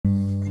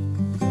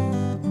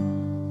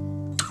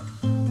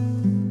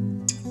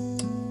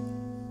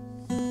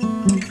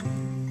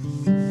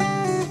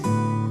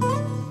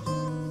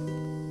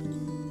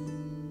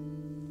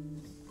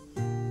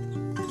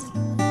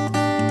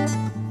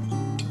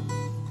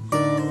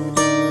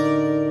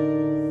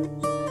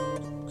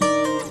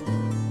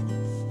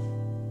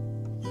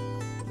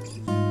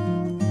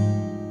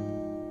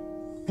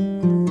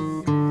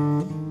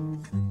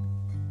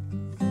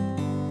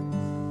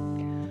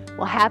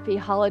happy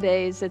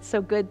holidays. It's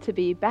so good to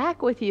be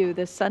back with you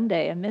this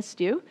Sunday. I missed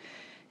you.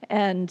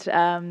 And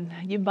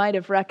you might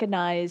have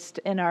recognized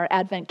in our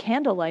Advent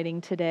candle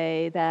lighting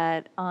today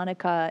that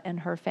Annika and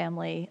her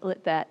family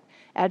lit that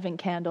Advent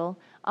candle.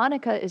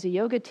 Annika is a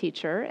yoga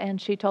teacher, and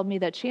she told me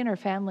that she and her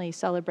family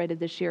celebrated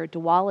this year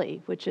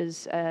Diwali, which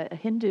is a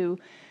Hindu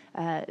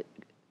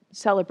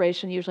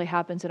celebration, usually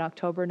happens in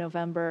October,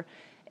 November,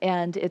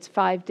 and it's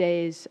 5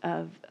 days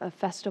of a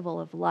festival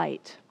of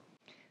light.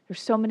 There's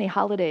so many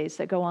holidays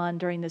that go on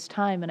during this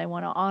time, and I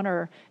want to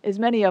honor as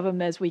many of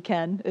them as we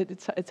can.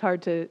 It's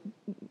hard to,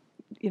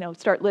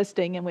 start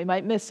listing, and we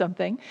might miss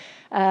something.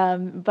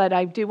 But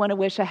I do want to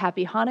wish a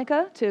happy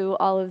Hanukkah to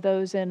all of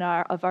those of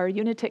our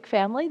Unitic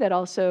family that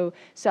also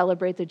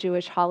celebrate the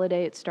Jewish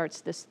holiday. It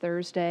starts this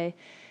Thursday.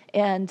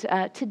 And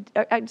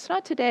it's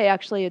not today,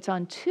 actually, it's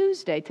on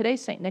Tuesday.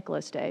 Today's St.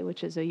 Nicholas Day,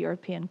 which is a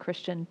European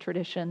Christian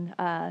tradition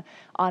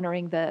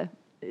honoring the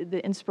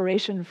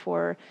inspiration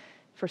for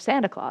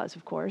Santa Claus,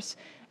 of course.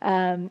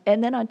 And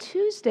then on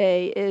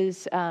Tuesday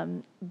is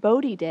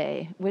Bodhi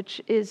Day,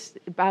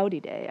 Baudi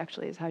Day,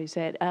 actually, is how you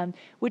say it,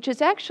 which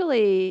is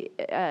actually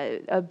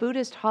a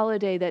Buddhist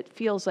holiday that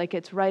feels like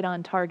it's right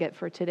on target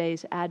for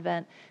today's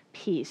Advent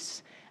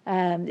peace.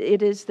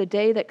 It is the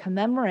day that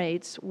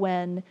commemorates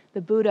when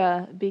the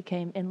Buddha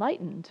became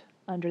enlightened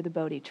under the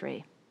Bodhi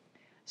tree.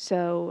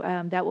 So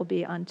that will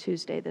be on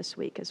Tuesday this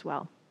week as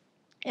well.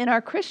 In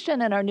our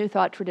Christian and our New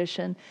Thought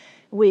tradition,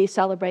 we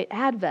celebrate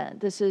Advent.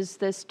 This is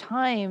this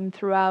time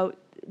throughout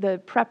the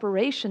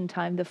preparation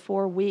time, the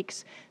 4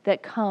 weeks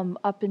that come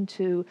up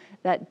into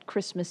that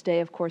Christmas day,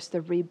 of course,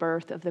 the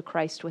rebirth of the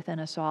Christ within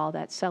us all,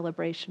 that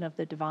celebration of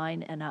the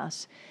divine in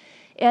us.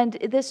 And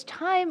this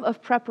time of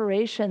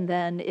preparation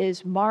then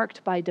is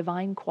marked by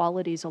divine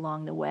qualities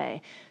along the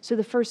way. So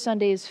the first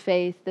Sunday is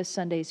faith, this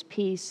Sunday is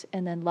peace,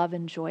 and then love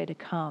and joy to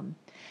come.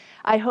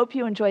 I hope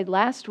you enjoyed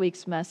last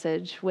week's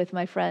message with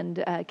my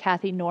friend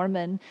Kathy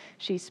Norman.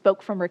 She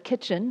spoke from her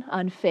kitchen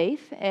on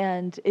faith,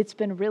 and it's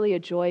been really a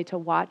joy to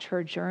watch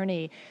her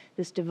journey,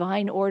 this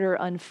divine order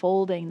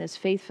unfolding, this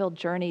faith-filled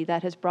journey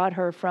that has brought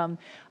her from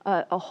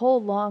a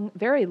whole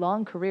very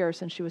long career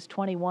since she was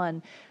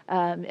 21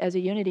 as a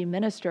Unity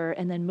minister,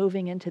 and then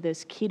moving into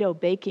this keto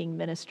baking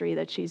ministry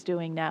that she's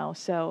doing now.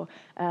 So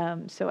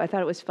I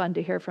thought it was fun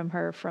to hear from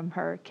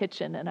her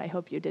kitchen, and I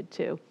hope you did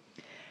too.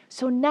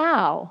 So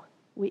now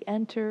we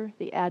enter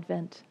the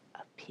Advent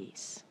of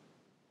peace.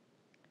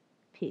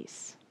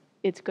 Peace.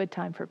 It's good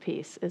time for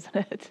peace, isn't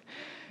it?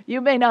 You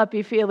may not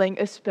be feeling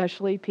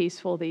especially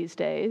peaceful these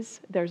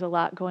days. There's a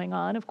lot going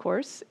on, of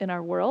course, in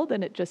our world,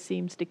 and it just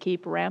seems to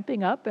keep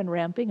ramping up and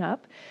ramping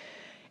up.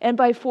 And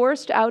by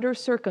forced outer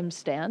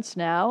circumstance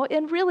now,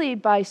 and really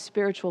by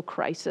spiritual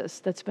crisis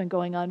that's been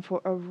going on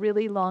for a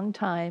really long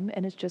time,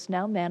 and it's just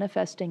now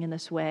manifesting in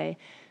this way,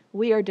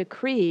 we are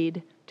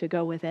decreed to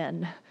go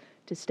within,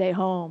 to stay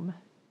home,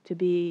 to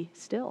be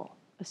still,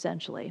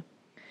 essentially.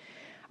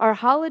 Our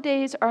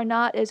holidays are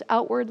not as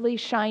outwardly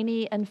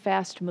shiny and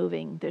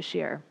fast-moving this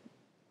year.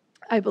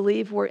 I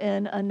believe we're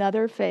in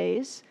another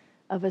phase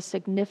of a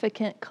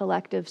significant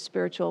collective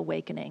spiritual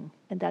awakening,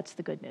 and that's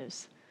the good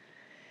news.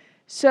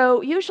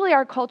 So usually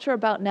our culture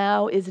about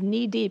now is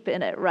knee-deep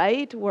in it,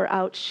 right? We're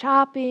out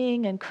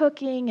shopping and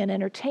cooking and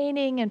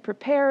entertaining and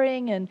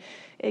preparing and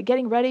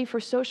getting ready for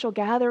social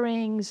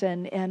gatherings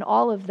and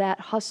all of that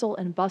hustle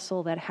and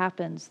bustle that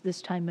happens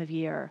this time of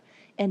year.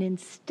 And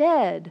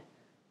instead,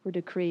 we're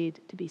decreed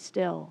to be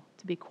still,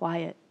 to be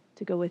quiet,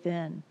 to go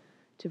within,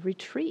 to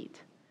retreat.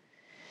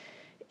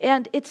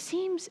 And it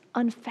seems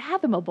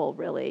unfathomable,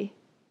 really.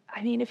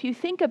 I mean, if you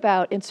think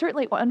about, and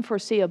certainly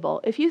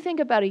unforeseeable, if you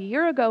think about a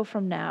year ago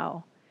from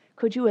now,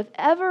 could you have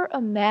ever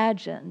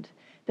imagined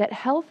that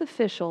health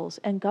officials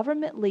and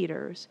government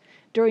leaders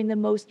during the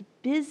most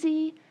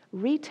busy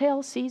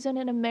retail season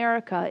in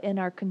America in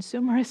our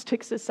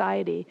consumeristic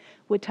society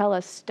would tell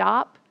us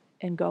stop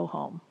and go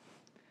home?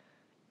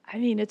 I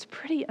mean, it's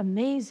pretty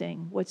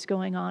amazing what's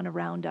going on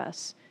around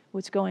us,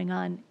 what's going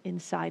on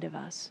inside of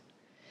us.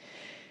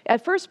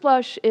 At first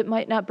blush, it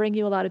might not bring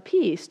you a lot of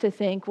peace to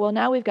think, well,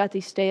 now we've got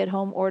these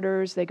stay-at-home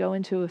orders. They go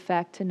into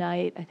effect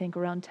tonight, I think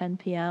around 10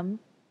 p.m.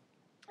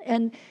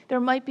 And there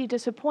might be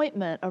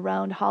disappointment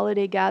around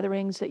holiday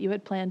gatherings that you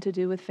had planned to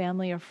do with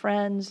family or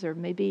friends, or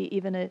maybe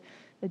even a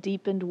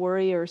deepened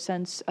worry or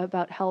sense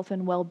about health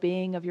and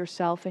well-being of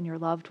yourself and your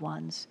loved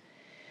ones.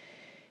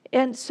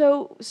 And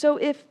so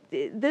if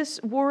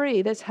this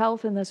worry, this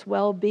health and this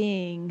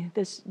well-being,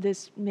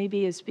 this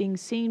maybe is being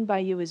seen by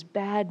you as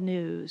bad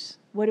news,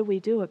 what do we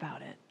do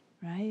about it,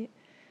 right?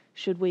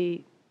 Should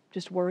we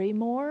just worry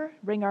more,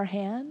 wring our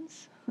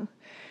hands?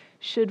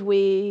 Should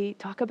we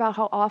talk about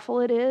how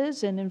awful it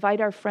is and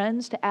invite our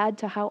friends to add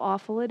to how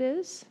awful it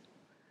is?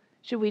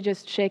 Should we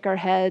just shake our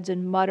heads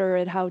and mutter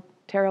at how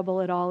terrible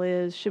it all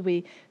is? Should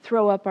we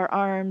throw up our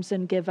arms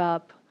and give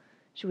up?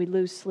 Should we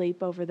lose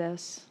sleep over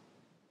this?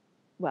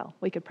 Well,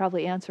 we could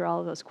probably answer all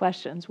of those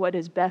questions. What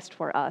is best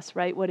for us,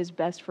 right? What is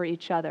best for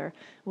each other?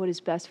 What is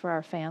best for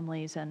our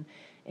families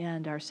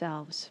and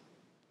ourselves?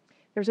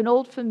 There's an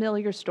old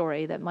familiar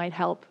story that might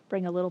help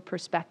bring a little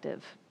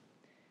perspective.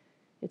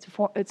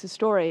 It's a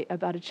story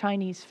about a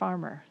Chinese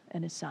farmer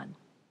and his son.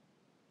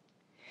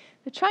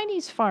 The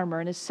Chinese farmer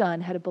and his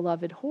son had a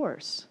beloved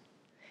horse,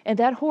 and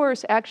that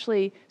horse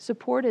actually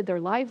supported their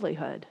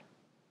livelihood.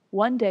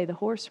 One day, the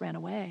horse ran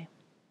away.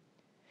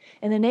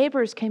 And the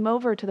neighbors came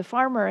over to the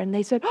farmer and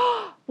they said,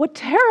 "Oh, what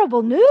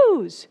terrible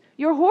news!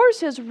 Your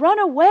horse has run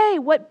away.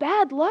 What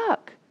bad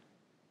luck."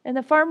 And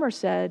the farmer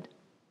said,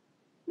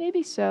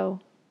 "Maybe so,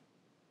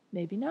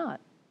 maybe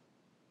not."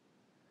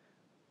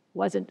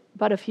 Wasn't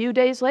but a few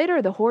days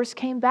later, the horse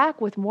came back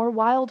with more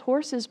wild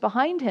horses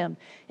behind him.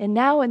 And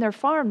now in their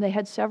farm, they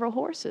had several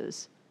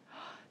horses.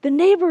 The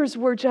neighbors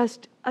were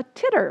just a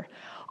titter.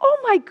 "Oh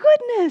my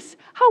goodness,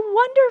 how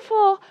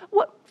wonderful!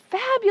 What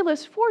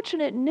fabulous,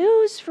 fortunate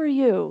news for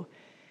you.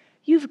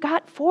 You've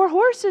got 4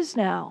 horses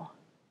now."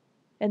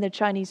 And the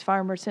Chinese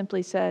farmer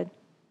simply said,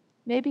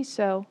 "Maybe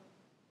so,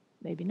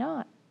 maybe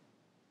not."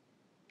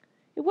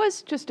 It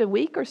was just a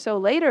week or so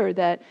later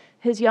that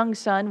his young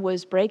son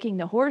was breaking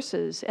the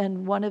horses,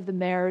 and one of the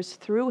mares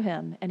threw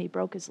him, and he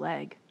broke his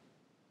leg.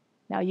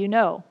 Now you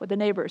know what the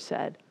neighbors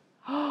said.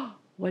 "Oh,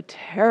 what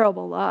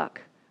terrible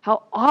luck.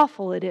 How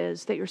awful it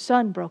is that your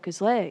son broke his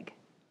leg."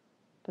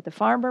 But the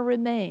farmer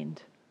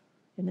remained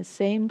in the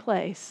same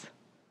place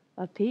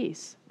of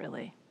peace,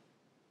 really.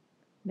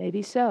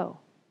 "Maybe so,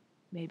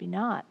 maybe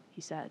not,"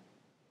 he said.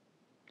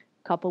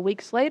 A couple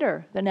weeks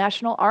later, the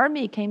National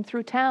Army came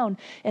through town,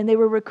 and they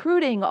were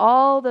recruiting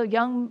all the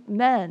young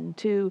men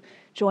to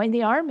join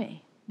the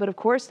army. But of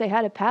course, they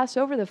had to pass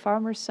over the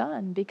farmer's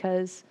son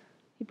because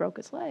he broke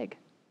his leg.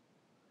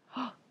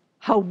 "Oh,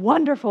 how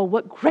wonderful!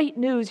 What great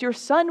news! Your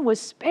son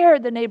was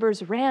spared," the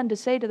neighbors ran to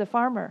say to the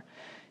farmer.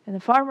 And the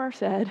farmer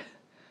said,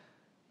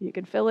 "You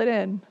can fill it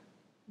in.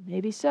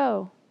 Maybe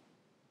so,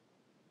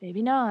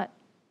 maybe not.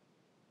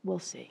 We'll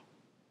see."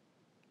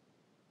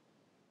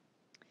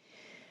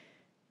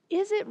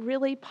 Is it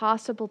really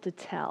possible to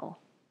tell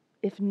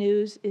if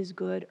news is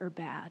good or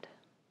bad?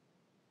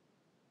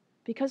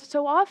 Because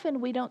so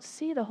often we don't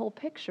see the whole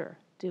picture,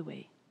 do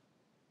we?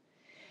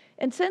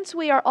 And since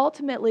we are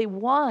ultimately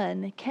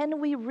one,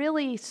 can we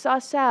really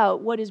suss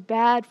out what is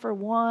bad for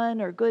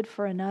one or good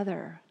for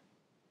another?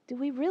 Do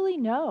we really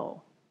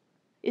know?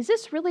 Is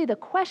this really the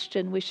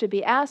question we should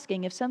be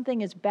asking if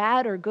something is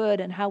bad or good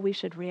and how we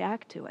should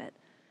react to it?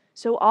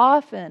 So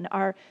often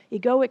our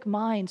egoic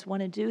minds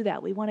want to do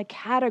that. We want to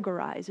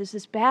categorize. Is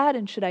this bad,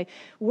 and should I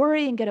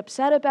worry and get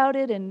upset about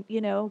it and,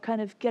 kind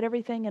of get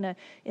everything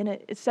in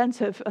a sense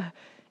of,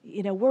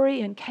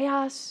 worry and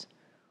chaos?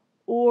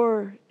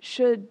 Or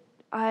should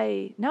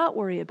I not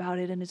worry about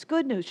it and it's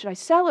good news? Should I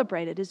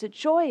celebrate it? Is it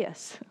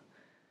joyous?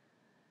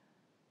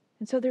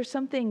 And so there's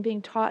something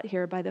being taught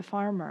here by the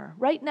farmer.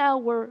 Right now,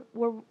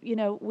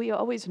 we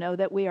always know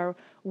that we are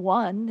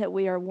one, that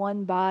we are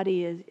one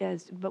body,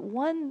 but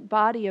one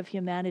body of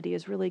humanity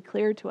is really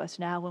clear to us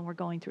now when we're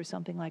going through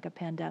something like a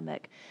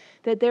pandemic.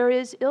 That there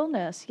is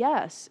illness,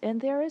 yes,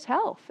 and there is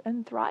health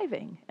and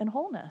thriving and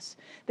wholeness.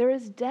 There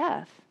is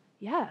death,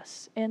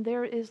 yes, and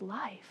there is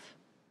life.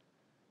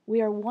 We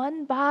are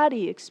one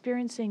body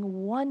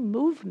experiencing one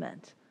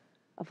movement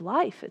of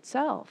life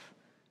itself,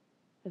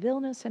 of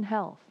illness and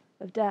health,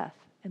 of death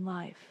and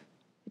life.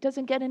 It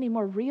doesn't get any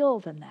more real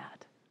than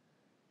that.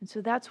 And so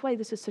that's why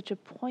this is such a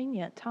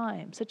poignant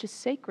time, such a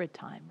sacred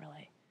time,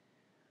 really.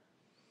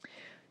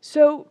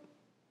 So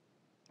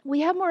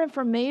we have more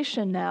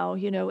information now,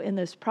 in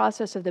this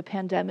process of the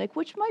pandemic,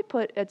 which might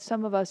put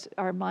some of us,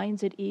 our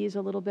minds at ease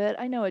a little bit.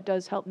 I know it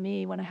does help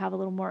me when I have a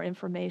little more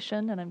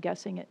information, and I'm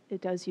guessing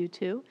it does you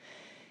too.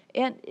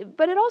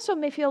 But it also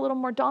may feel a little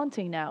more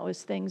daunting now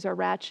as things are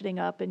ratcheting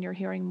up and you're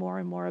hearing more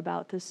and more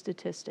about the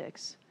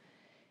statistics.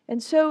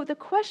 And so the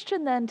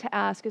question then to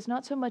ask is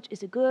not so much,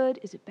 is it good,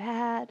 is it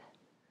bad?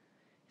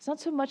 It's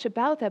not so much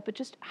about that, but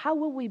just how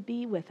will we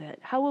be with it?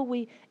 How will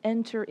we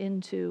enter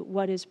into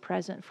what is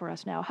present for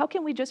us now? How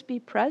can we just be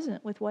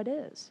present with what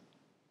is?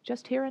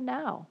 Just here and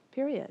now,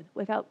 period,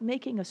 without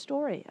making a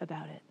story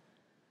about it.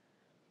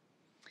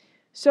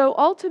 So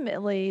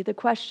ultimately, the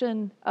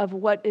question of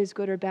what is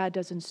good or bad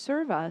doesn't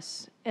serve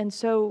us. And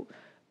so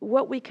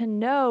what we can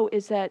know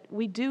is that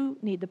we do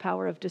need the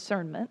power of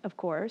discernment, of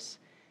course,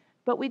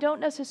 but we don't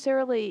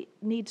necessarily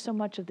need so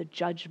much of the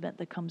judgment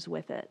that comes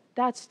with it.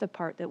 That's the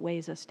part that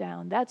weighs us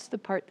down. That's the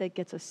part that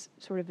gets us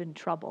sort of in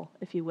trouble,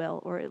 if you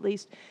will, or at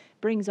least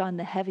brings on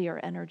the heavier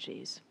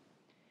energies.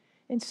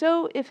 And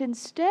so if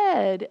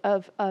instead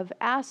of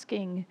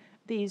asking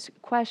these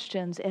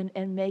questions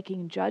and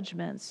making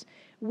judgments,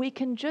 we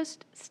can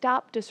just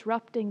stop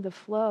disrupting the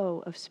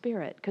flow of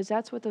spirit, because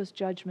that's what those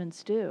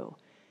judgments do,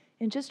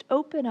 and just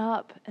open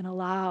up and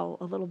allow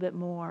a little bit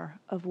more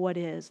of what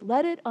is.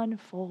 Let it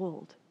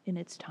unfold in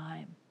its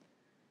time.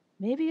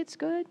 Maybe it's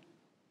good,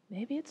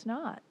 maybe it's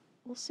not.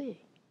 We'll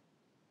see.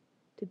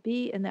 To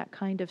be in that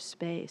kind of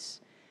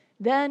space.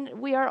 Then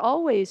we are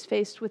always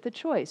faced with a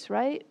choice,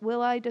 right?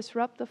 Will I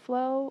disrupt the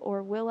flow,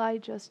 or will I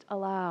just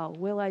allow?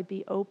 Will I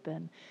be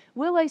open?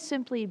 Will I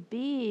simply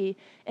be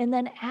and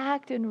then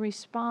act and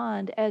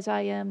respond as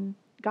I am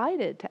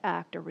guided to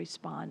act or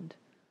respond,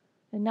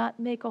 and not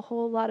make a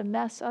whole lot of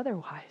mess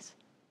otherwise?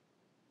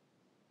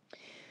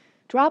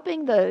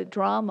 Dropping the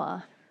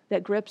drama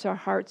that grips our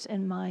hearts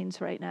and minds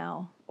right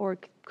now, or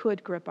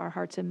could grip our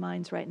hearts and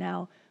minds right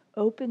now,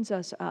 opens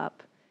us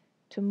up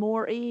to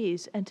more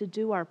ease and to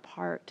do our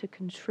part to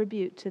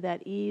contribute to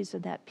that ease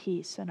and that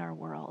peace in our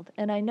world.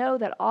 And I know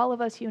that all of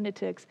us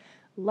Unitics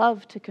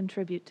love to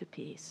contribute to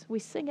peace. We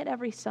sing it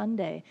every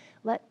Sunday.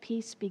 Let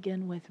peace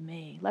begin with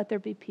me. Let there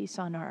be peace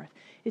on earth.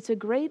 It's a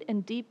great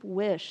and deep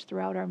wish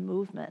throughout our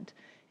movement.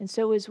 And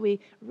so as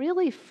we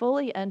really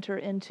fully enter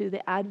into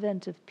the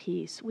advent of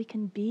peace, we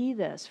can be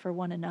this for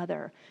one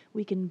another.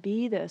 We can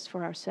be this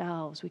for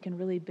ourselves. We can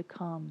really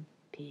become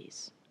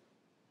peace.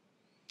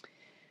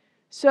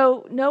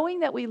 So knowing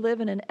that we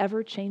live in an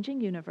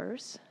ever-changing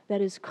universe that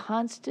is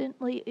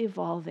constantly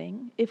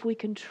evolving, if we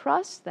can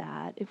trust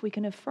that, if we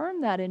can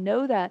affirm that and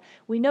know that,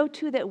 we know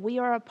too that we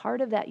are a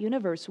part of that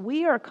universe.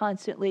 We are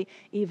constantly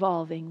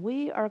evolving.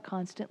 We are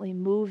constantly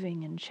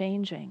moving and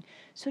changing.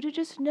 So to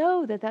just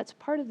know that that's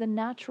part of the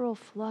natural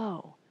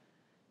flow,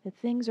 that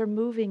things are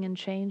moving and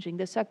changing.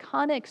 This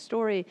iconic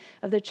story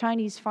of the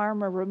Chinese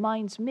farmer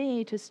reminds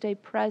me to stay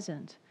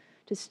present,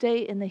 to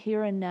stay in the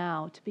here and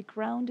now, to be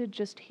grounded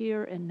just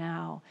here and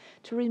now,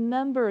 to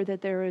remember that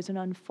there is an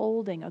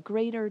unfolding, a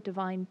greater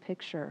divine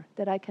picture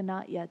that I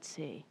cannot yet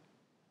see.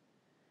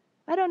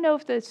 I don't know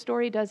if the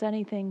story does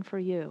anything for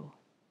you.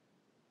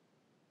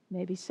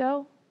 Maybe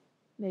so,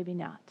 maybe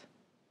not.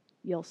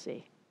 You'll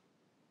see.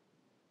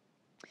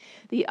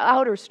 The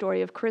outer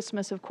story of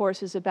Christmas, of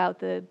course, is about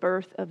the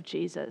birth of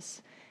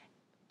Jesus.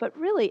 But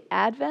really,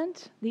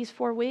 Advent, these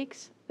 4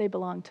 weeks, they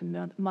belong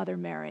to Mother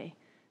Mary.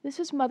 This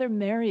is Mother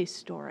Mary's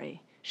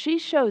story. She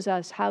shows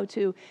us how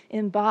to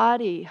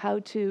embody, how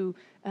to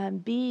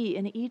be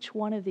in each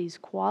one of these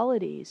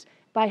qualities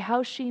by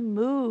how she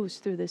moves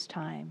through this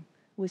time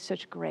with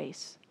such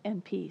grace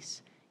and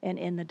peace and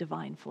in the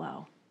divine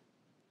flow.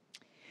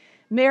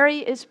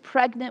 Mary is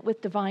pregnant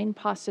with divine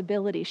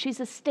possibility.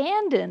 She's a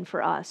stand-in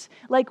for us,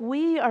 like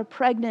we are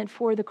pregnant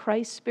for the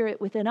Christ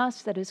Spirit within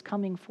us that is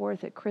coming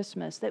forth at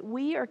Christmas, that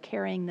we are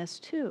carrying this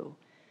too,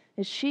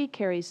 as she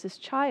carries this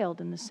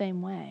child in the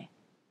same way.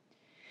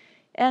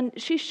 And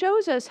she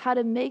shows us how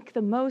to make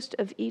the most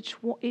of each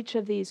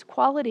of these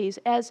qualities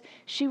as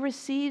she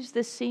receives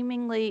the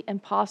seemingly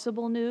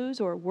impossible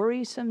news or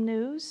worrisome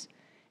news.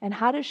 And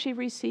how does she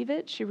receive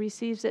it? She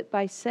receives it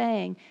by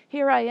saying,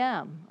 "Here I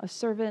am, a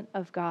servant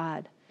of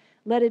God.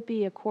 Let it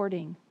be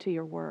according to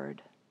your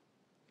word."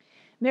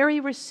 Mary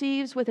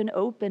receives with an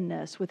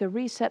openness, with a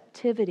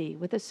receptivity,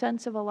 with a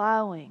sense of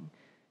allowing.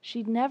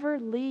 She never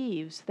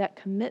leaves that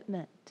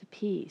commitment to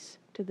peace,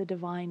 to the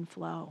divine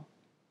flow.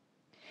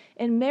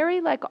 And Mary,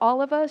 like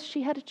all of us,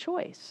 she had a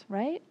choice,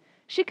 right?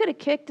 She could have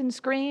kicked and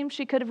screamed.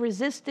 She could have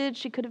resisted.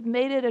 She could have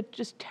made it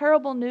just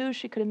terrible news.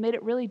 She could have made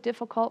it really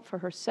difficult for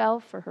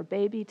herself, for her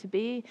baby to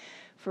be,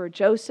 for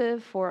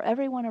Joseph, for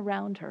everyone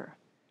around her.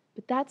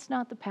 But that's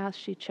not the path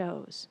she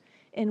chose.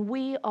 And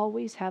we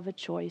always have a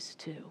choice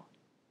too.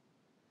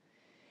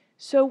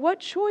 So what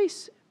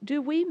choice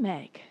do we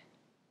make?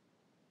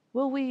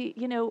 Will we,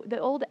 the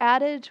old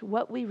adage,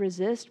 what we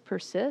resist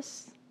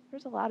persists?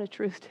 There's a lot of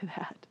truth to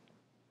that.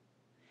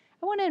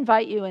 I want to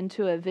invite you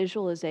into a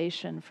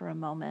visualization for a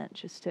moment,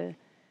 just to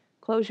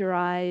close your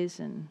eyes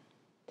and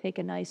take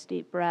a nice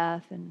deep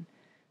breath and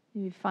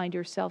maybe find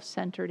yourself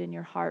centered in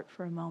your heart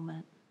for a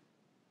moment.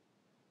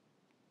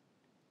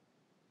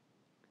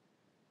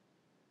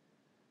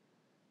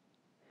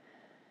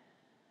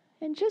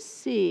 And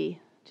just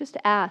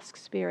ask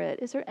Spirit,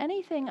 is there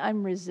anything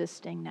I'm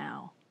resisting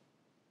now?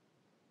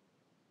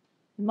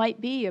 It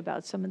might be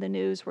about some of the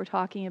news we're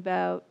talking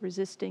about,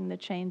 resisting the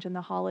change in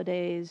the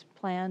holidays,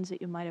 plans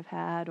that you might have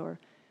had, or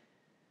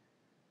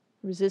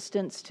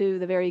resistance to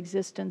the very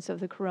existence of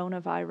the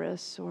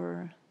coronavirus,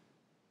 or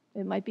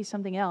it might be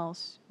something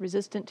else,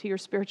 resistant to your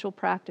spiritual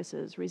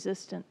practices,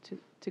 resistant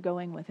to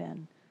going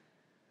within,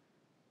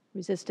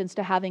 resistance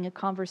to having a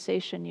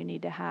conversation you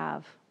need to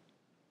have,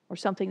 or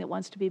something that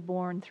wants to be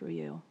born through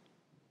you.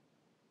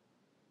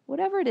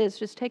 Whatever it is,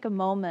 just take a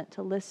moment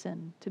to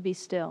listen, to be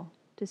still,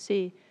 to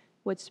see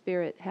what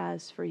Spirit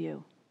has for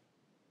you.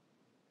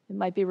 It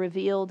might be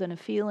revealed in a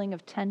feeling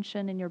of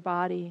tension in your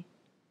body,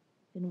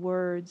 in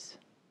words.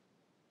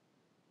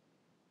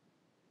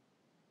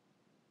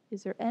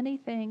 Is there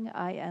anything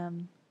I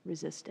am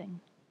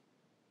resisting?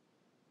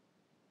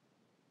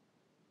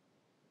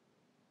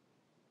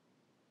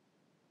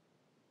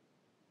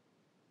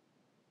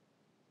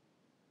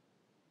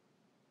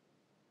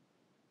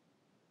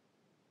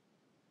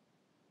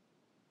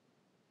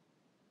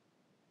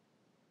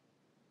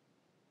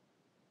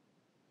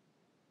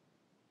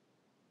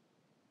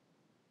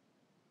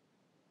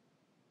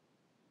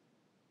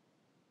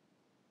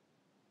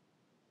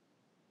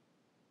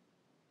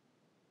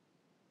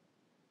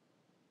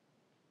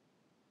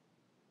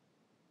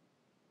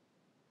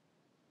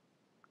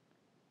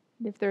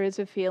 If there is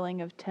a feeling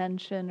of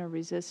tension or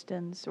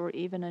resistance or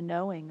even a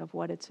knowing of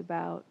what it's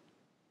about,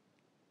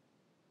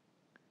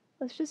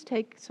 let's just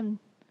take some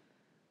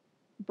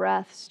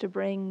breaths to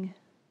bring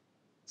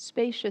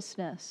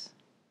spaciousness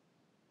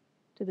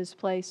to this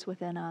place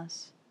within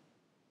us.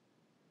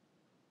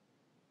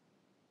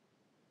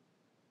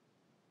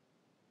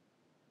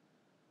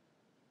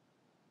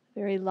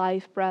 Very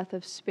life breath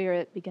of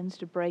spirit begins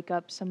to break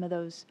up some of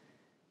those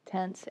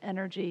tense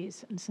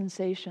energies and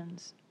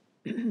sensations.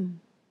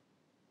 And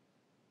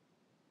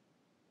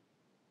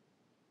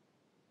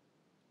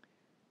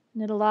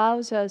it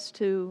allows us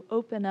to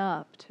open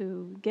up,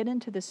 to get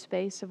into the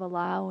space of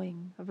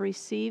allowing, of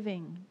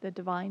receiving the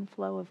divine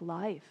flow of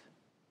life,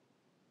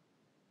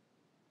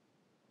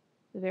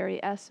 the very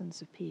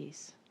essence of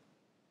peace.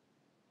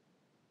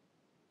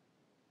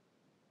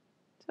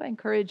 So I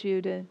encourage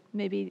you to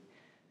maybe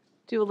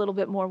do a little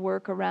bit more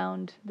work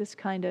around this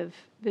kind of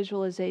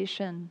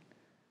visualization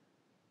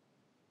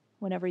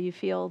whenever you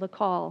feel the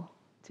call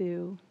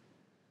to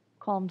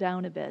calm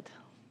down a bit.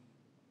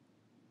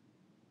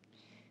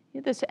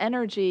 This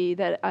energy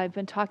that I've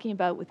been talking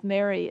about with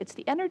Mary, it's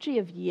the energy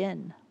of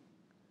yin.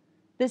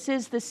 This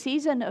is the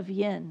season of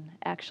yin,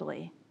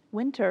 actually.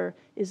 Winter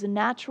is a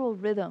natural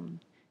rhythm,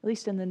 at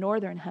least in the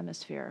northern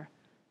hemisphere,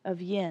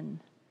 of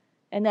yin.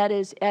 And that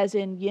is as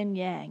in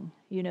yin-yang,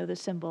 the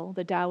symbol,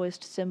 the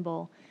Taoist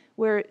symbol,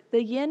 where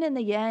the yin and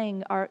the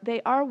yang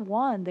are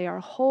one, they are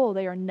whole,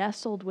 they are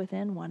nestled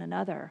within one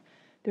another.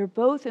 They're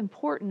both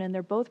important and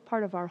they're both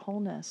part of our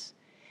wholeness.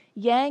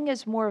 Yang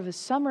is more of a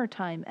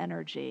summertime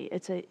energy.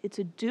 It's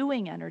a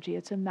doing energy.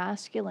 It's a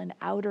masculine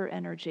outer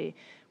energy,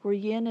 where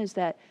yin is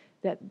that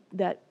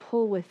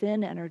pull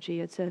within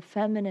energy. It's a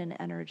feminine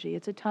energy.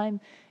 It's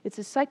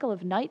a cycle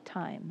of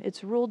nighttime.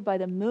 It's ruled by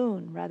the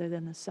moon rather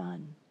than the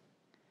sun.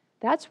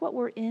 That's what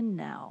we're in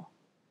now.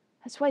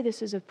 That's why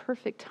this is a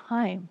perfect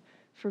time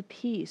for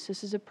peace.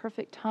 This is a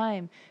perfect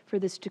time for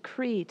this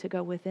decree to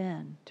go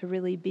within, to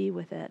really be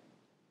with it.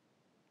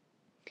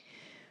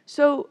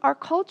 So our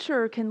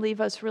culture can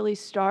leave us really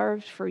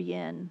starved for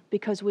yin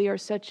because we are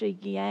such a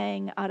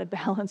yang, out of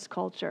balance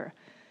culture.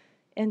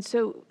 And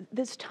so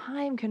this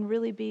time can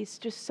really be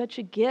just such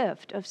a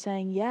gift of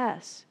saying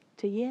yes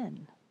to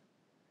yin.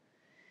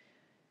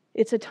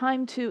 It's a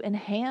time to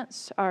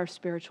enhance our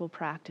spiritual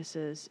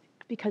practices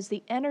because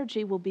the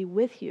energy will be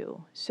with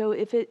you. So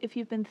if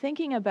you've been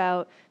thinking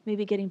about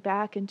maybe getting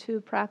back into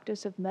a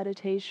practice of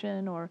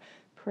meditation or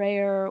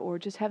prayer or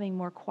just having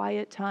more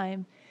quiet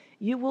time,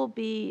 it will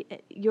be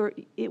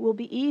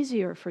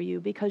easier for you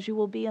because you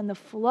will be in the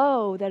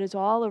flow that is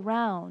all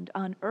around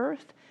on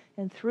earth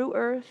and through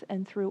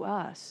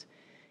us.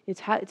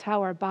 It's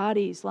how our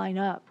bodies line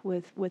up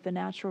with the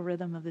natural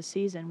rhythm of the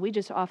season. We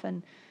just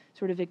often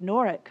sort of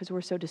ignore it because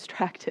we're so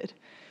distracted.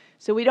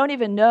 So we don't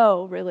even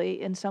know,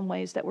 really, in some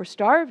ways, that we're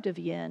starved of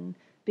yin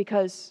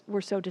because we're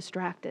so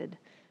distracted.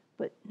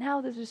 But now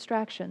the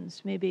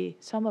distractions, maybe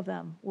some of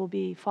them, will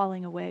be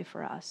falling away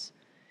for us.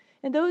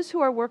 And those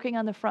who are working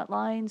on the front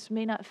lines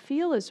may not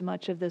feel as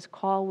much of this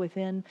call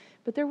within,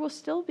 but there will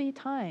still be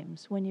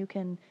times when you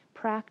can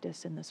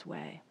practice in this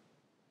way.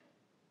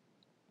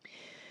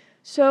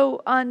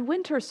 So on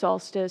winter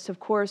solstice, of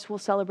course, we'll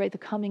celebrate the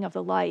coming of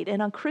the light.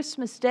 And on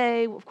Christmas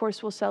Day, of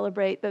course, we'll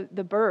celebrate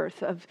the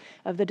birth of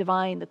the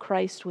divine, the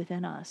Christ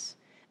within us.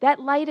 That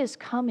light is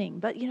coming,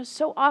 but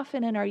so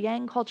often in our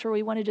yang culture,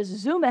 we want to just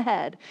zoom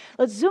ahead.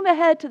 Let's zoom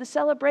ahead to the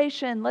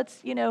celebration.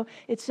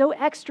 It's so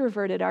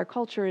extroverted. Our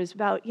culture is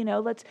about,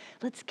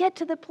 let's get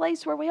to the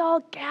place where we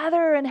all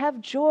gather and have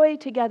joy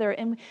together.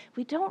 And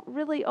we don't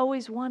really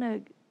always want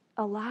to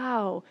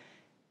allow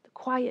the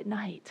quiet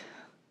night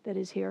that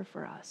is here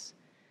for us.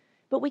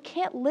 But we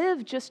can't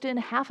live just in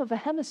half of a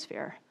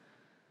hemisphere.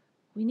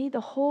 We need the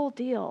whole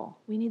deal.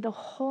 We need the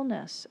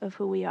wholeness of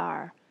who we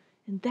are.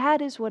 And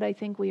that is what I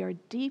think we are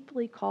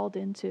deeply called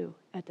into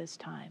at this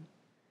time.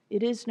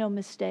 It is no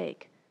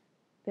mistake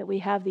that we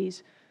have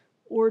these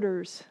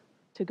orders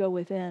to go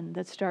within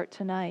that start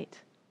tonight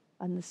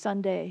on the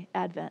Sunday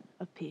Advent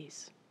of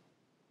Peace.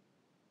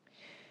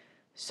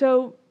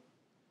 So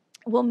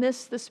we'll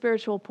miss the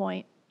spiritual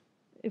point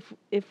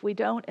if we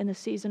don't, in the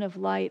season of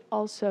light,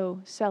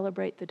 also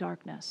celebrate the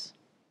darkness.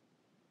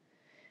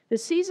 The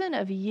season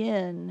of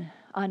yin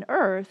on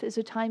earth is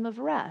a time of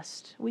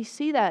rest. We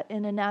see that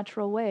in a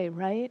natural way,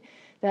 right?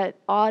 That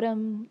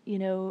autumn,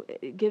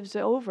 gives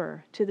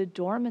over to the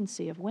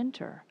dormancy of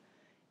winter,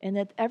 and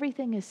that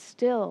everything is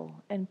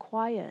still and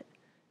quiet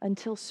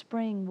until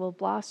spring will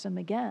blossom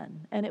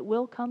again. And it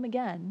will come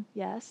again,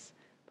 yes,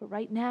 but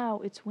right now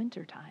it's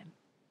winter time.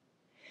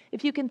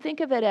 If you can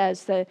think of it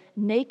as the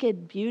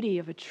naked beauty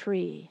of a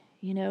tree,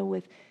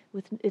 with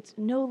its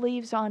no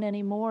leaves on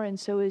anymore, and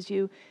so as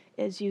you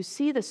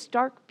see the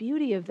stark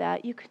beauty of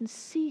that, you can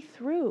see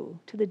through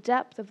to the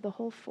depth of the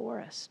whole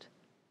forest.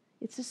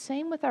 It's the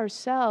same with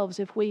ourselves.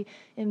 If we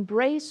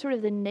embrace sort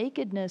of the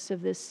nakedness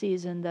of this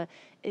season,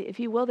 if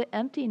you will, the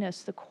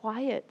emptiness, the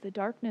quiet, the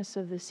darkness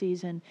of the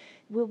season,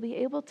 we'll be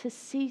able to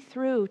see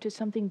through to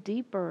something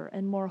deeper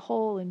and more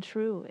whole and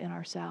true in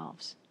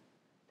ourselves.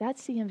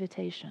 That's the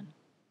invitation.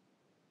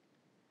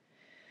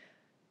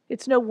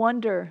 It's no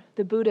wonder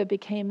the Buddha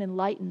became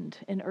enlightened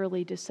in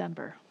early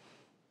December.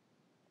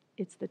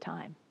 It's the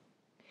time.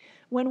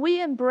 When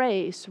we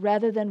embrace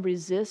rather than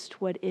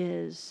resist what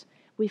is,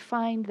 we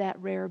find that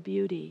rare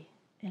beauty.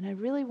 And I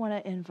really want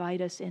to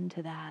invite us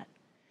into that.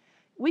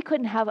 We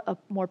couldn't have a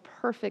more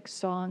perfect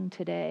song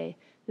today.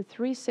 The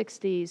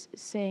 360s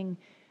sing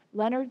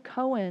Leonard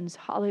Cohen's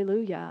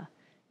Hallelujah,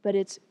 but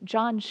it's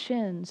John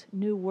Shin's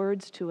new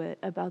words to it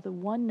about the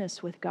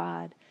oneness with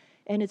God.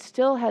 And it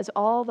still has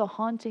all the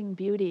haunting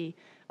beauty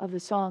of the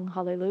song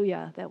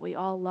Hallelujah that we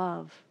all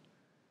love.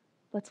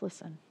 Let's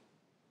listen.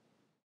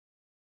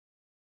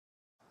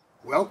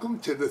 Welcome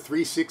to the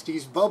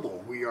 360s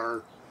Bubble. We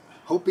are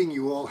hoping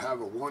you all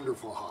have a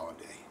wonderful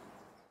holiday.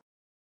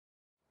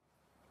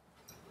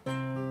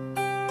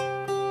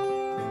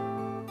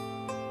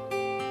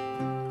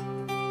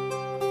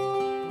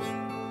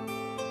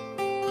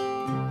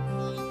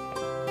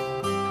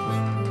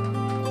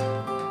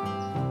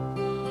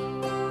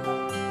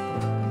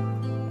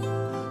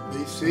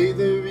 They say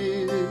there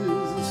is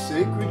a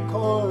sacred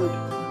chord,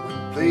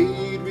 when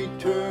played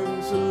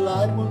returns the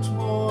light once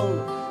more,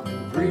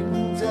 and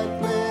brings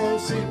that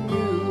blessed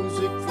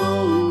music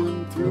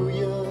flowing through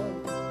you.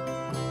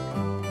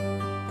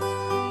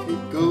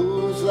 It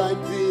goes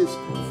like this: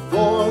 the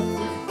fourth,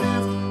 the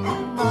fifth, a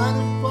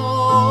minor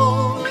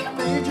fall, a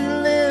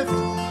major lift,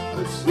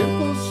 a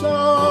simple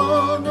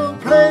song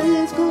of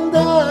praise called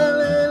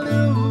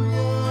Hallelujah.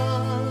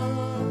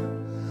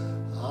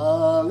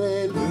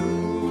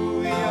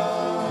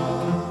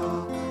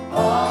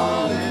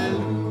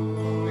 Hallelujah.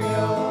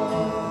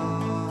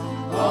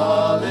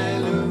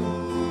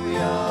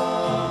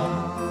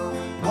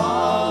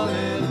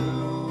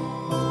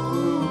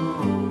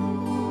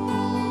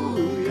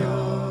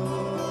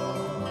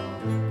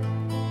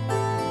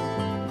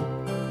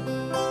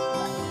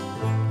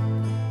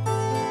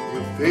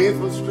 Faith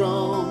was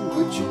strong,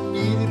 but you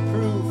needed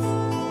proof.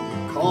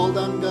 You called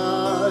on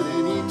God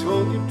and He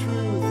told you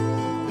truth,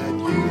 that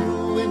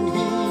you and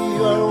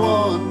He are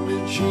one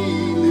and she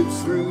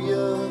lives through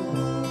you.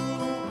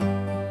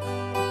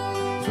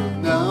 So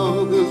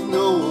now there's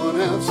no one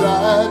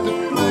outside to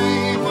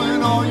blame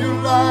when all your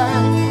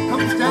life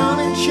comes down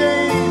in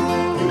shame.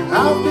 You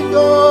have to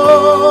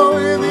go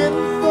in it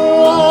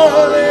for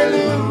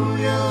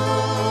hallelujah.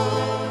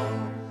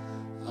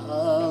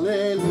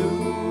 Hallelujah.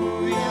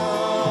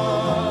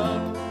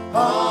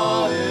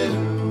 Hallelujah,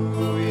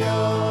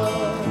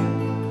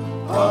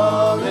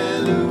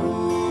 hallelujah,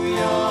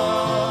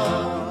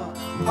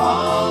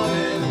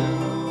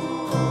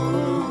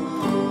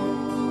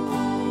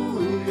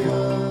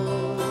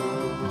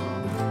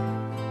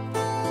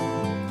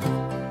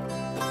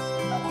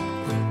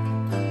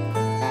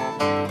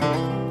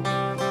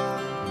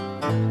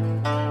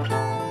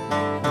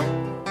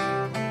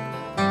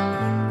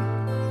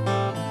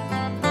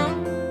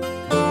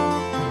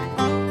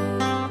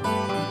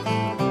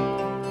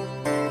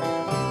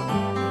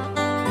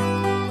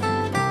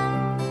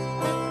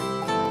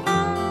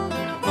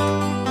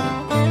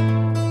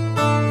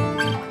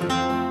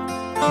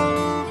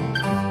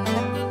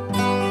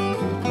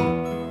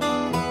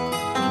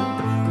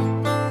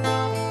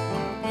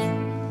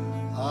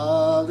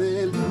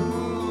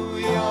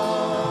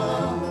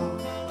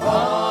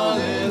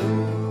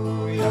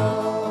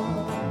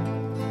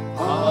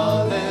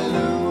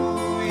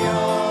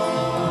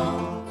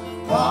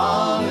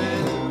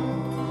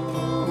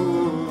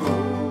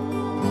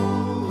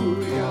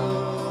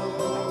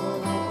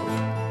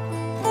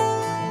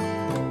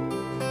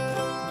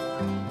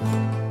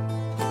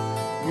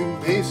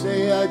 They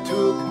say I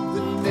took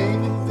the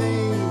name in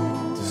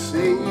vain to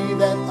say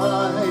that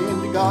I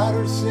and God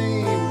are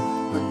same,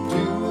 but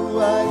do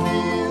I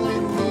really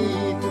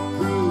need to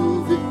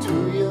prove it to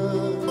you?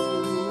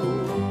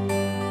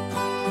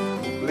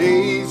 The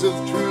blaze of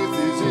truth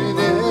is in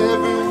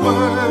every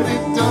word.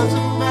 It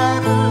doesn't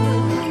matter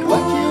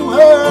what you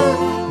heard,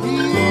 the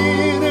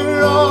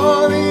inner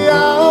or the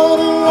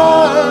outer.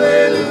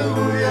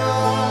 Hallelujah,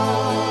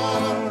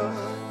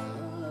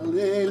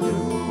 hallelujah.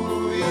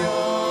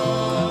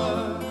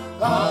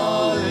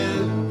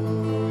 Hallelujah,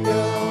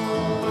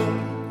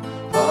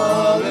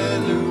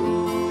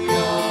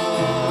 hallelujah,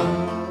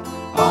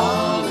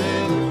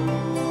 hallelujah.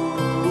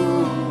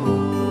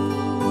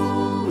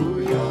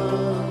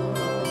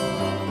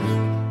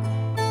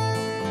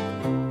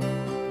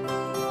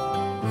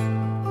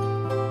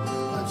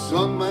 I've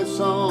sung my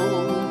song,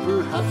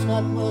 perhaps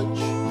not much.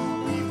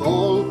 We've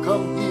all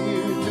come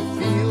here to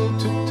feel,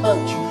 to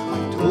touch. I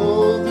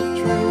told the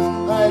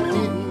truth, I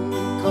didn't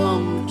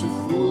come to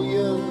fool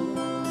you.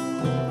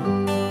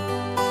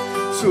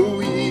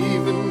 So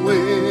even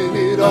when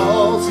it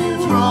all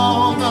seems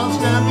wrong, I'll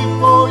stand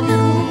before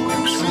you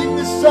and sing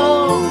the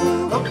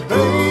song of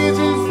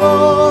praises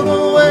for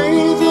the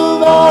ways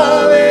of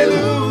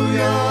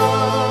hallelujah.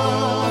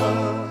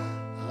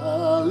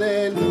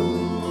 Hallelujah,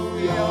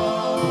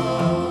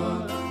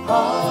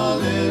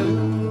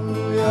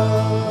 hallelujah,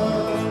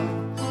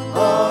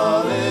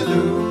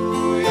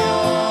 hallelujah,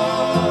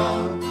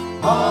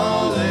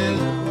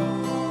 hallelujah.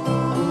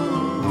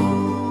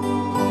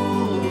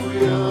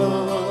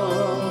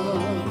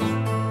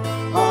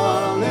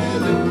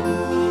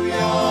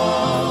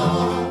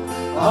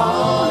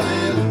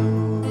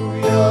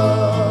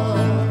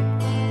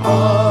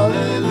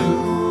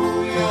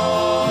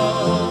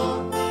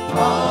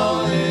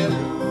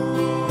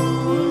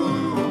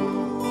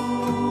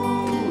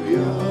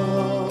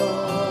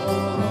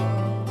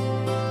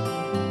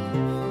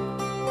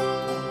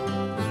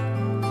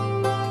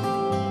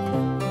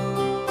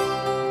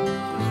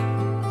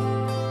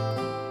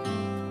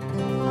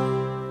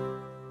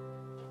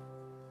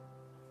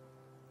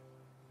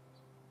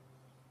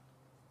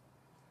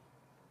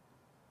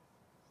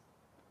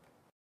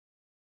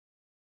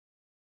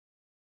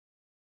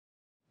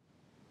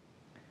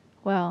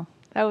 Well,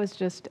 that was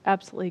just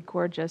absolutely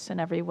gorgeous in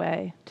every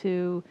way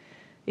to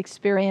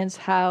experience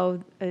how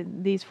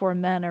these four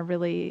men are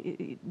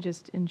really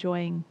just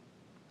enjoying,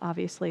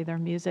 obviously, their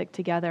music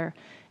together,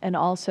 and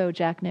also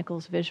Jack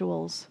Nichol's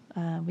visuals.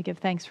 We give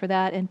thanks for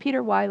that. And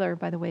Peter Weiler,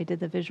 by the way, did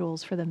the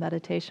visuals for the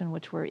meditation,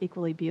 which were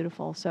equally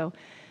beautiful. So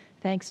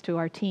thanks to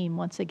our team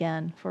once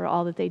again for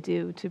all that they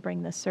do to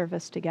bring this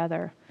service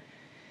together.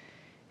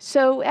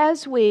 So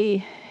as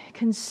we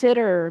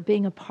consider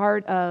being a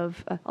part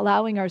of,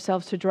 allowing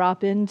ourselves to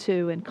drop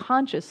into and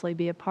consciously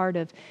be a part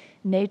of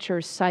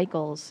nature's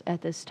cycles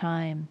at this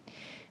time,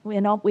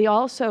 we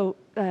also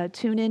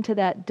tune into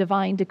that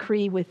divine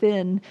decree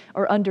within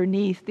or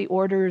underneath the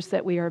orders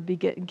that we are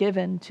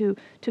given to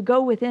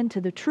go within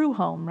to the true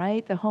home,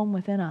 right? The home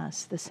within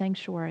us, the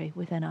sanctuary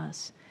within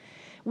us.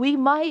 We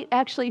might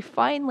actually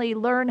finally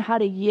learn how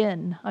to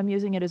yin. I'm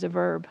using it as a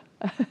verb.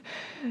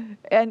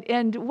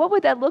 And what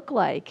would that look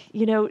like?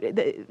 You know,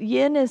 the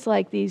yin is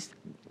like these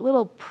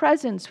little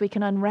presents we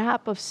can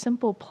unwrap of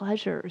simple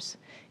pleasures.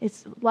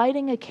 It's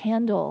lighting a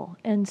candle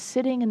and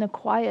sitting in the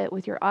quiet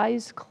with your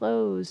eyes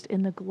closed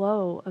in the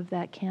glow of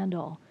that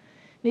candle.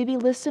 Maybe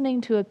listening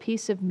to a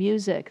piece of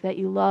music that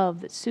you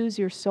love that soothes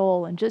your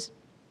soul, and just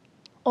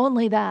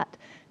only that,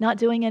 not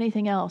doing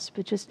anything else,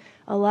 but just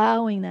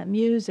allowing that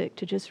music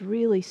to just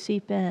really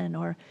seep in.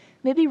 Or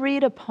maybe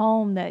read a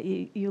poem that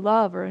you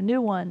love, or a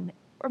new one,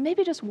 or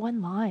maybe just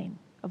one line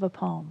of a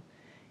poem,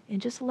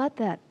 and just let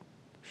that,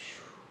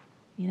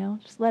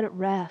 just let it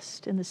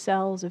rest in the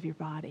cells of your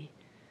body.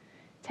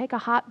 Take a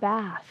hot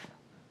bath,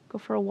 go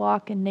for a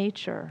walk in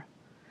nature,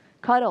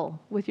 cuddle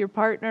with your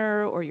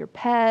partner or your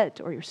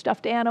pet or your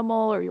stuffed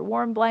animal or your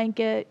warm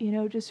blanket,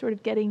 just sort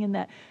of getting in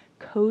that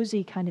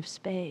cozy kind of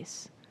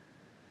space.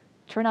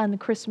 Turn on the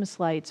Christmas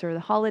lights or the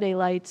holiday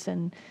lights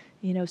and,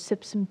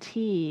 sip some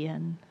tea.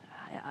 And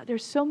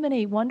there's so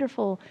many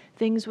wonderful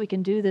things we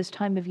can do this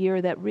time of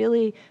year that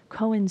really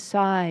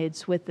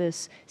coincides with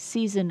this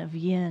season of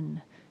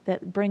yin,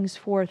 that brings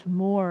forth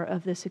more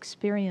of this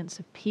experience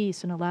of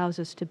peace and allows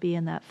us to be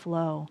in that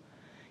flow.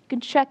 You can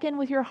check in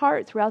with your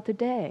heart throughout the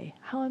day.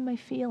 How am I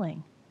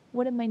feeling?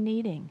 What am I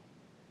needing?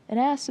 And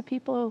ask the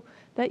people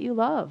that you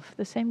love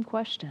the same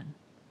question.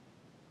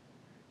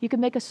 You can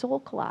make a soul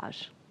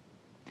collage.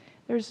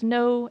 There's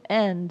no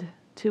end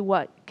to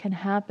what can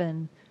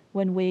happen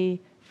when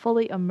we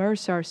fully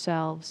immerse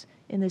ourselves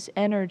in this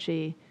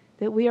energy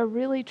that we are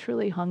really,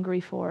 truly hungry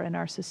for in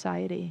our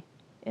society,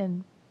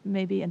 and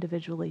maybe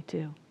individually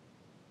too.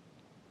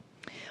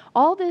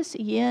 All this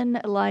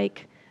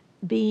yin-like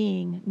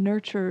being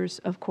nurtures,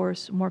 of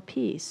course, more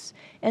peace,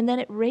 and then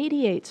it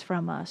radiates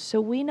from us.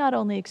 So we not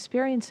only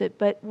experience it,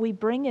 but we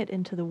bring it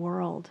into the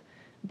world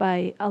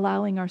by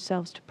allowing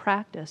ourselves to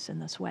practice in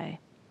this way.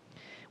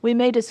 We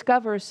may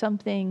discover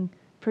something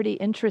pretty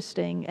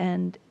interesting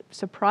and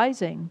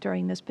surprising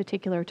during this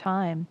particular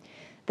time,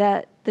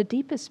 that the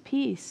deepest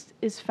peace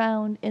is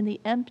found in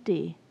the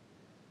empty,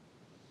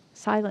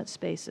 silent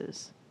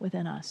spaces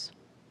within us.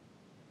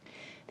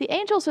 The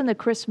angels in the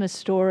Christmas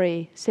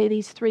story say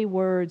these three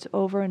words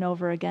over and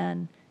over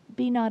again: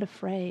 be not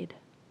afraid.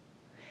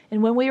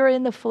 And when we are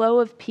in the flow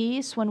of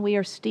peace, when we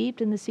are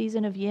steeped in the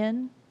season of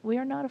yin, we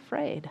are not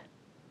afraid.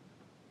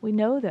 We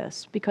know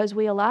this because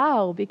we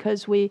allow,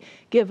 because we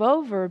give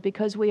over,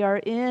 because we are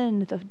in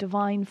the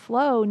divine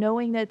flow,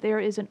 knowing that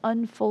there is an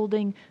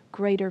unfolding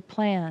greater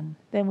plan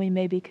than we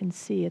maybe can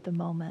see at the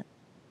moment.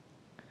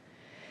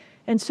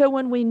 And so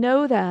when we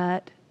know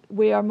that,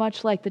 we are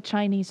much like the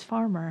Chinese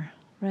farmer,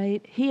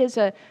 right? He is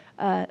a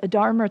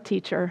Dharma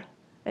teacher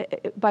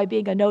by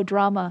being a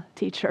no-drama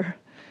teacher.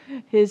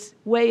 His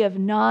way of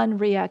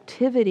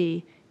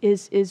non-reactivity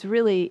is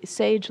really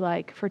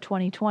sage-like for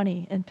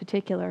 2020 in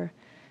particular,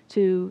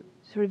 to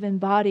sort of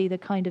embody the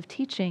kind of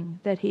teaching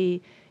that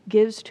he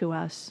gives to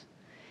us.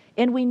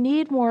 And we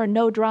need more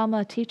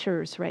no-drama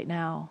teachers right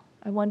now.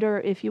 I wonder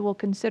if you will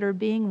consider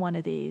being one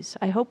of these.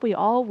 I hope we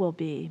all will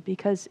be,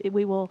 because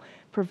we will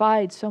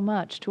provide so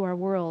much to our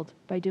world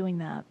by doing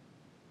that.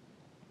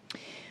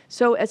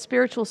 So as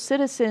spiritual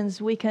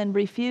citizens, we can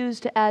refuse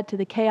to add to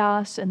the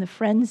chaos and the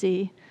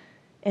frenzy.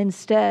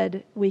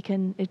 Instead, we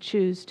can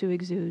choose to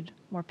exude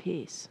more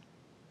peace.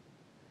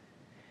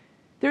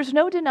 There's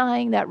no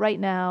denying that right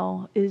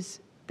now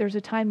there's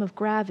a time of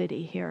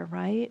gravity here,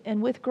 right?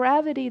 And with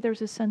gravity,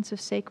 there's a sense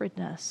of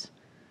sacredness.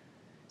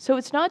 So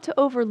it's not to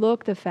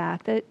overlook the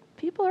fact that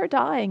people are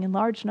dying in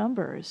large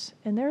numbers,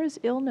 and there is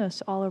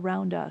illness all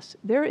around us.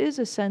 There is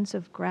a sense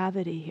of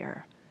gravity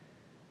here.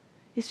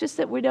 It's just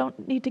that we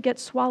don't need to get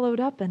swallowed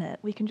up in it.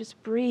 We can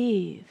just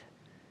breathe.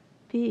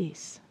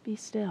 Peace. Be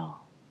still.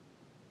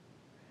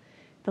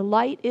 The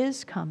light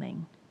is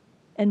coming.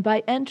 And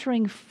by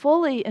entering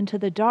fully into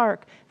the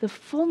dark, the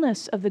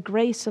fullness of the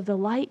grace of the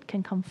light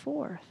can come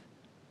forth.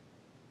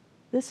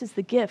 This is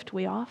the gift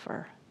we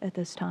offer at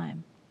this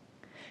time.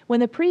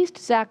 When the priest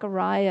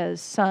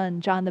Zechariah's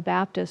son, John the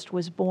Baptist,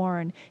 was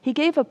born, he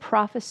gave a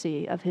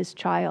prophecy of his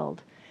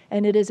child,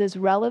 and it is as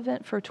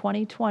relevant for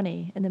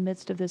 2020 in the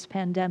midst of this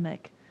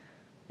pandemic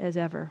as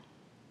ever.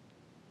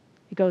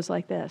 It goes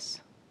like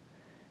this: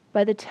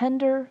 By the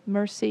tender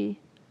mercy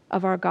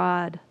of our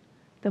God,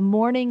 the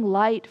morning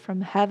light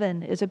from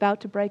heaven is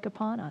about to break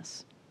upon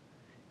us,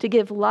 to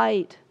give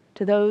light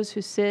to those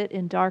who sit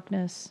in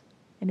darkness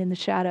and in the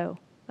shadow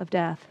of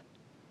death,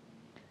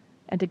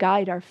 and to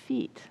guide our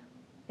feet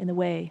in the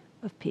way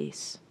of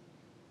peace.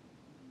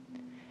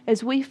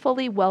 As we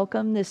fully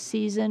welcome this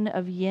season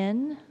of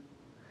yin,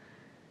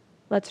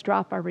 let's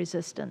drop our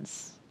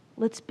resistance.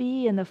 Let's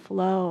be in the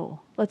flow.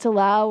 Let's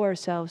allow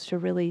ourselves to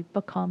really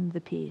become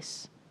the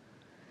peace.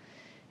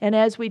 And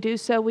as we do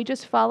so, we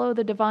just follow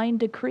the divine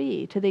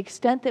decree to the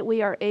extent that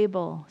we are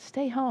able.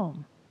 Stay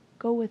home.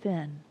 Go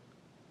within.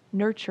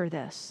 Nurture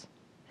this,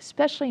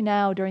 especially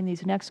now during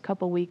these next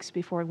couple weeks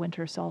before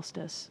winter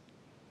solstice.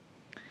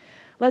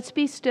 Let's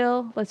be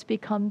still. Let's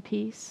become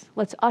peace.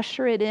 Let's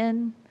usher it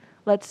in.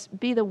 Let's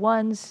be the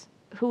ones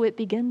who it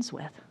begins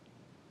with.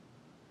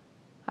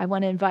 I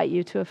want to invite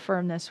you to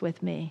affirm this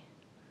with me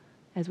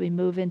as we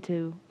move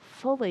into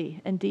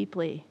fully and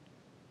deeply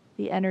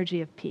the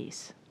energy of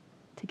peace.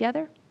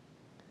 Together?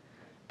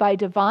 By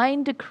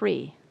divine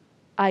decree,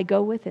 I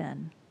go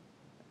within.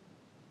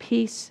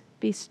 Peace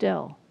be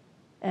still,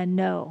 and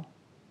know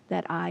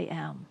that I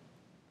am.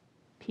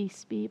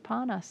 Peace be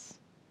upon us.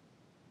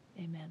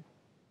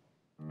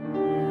 Amen.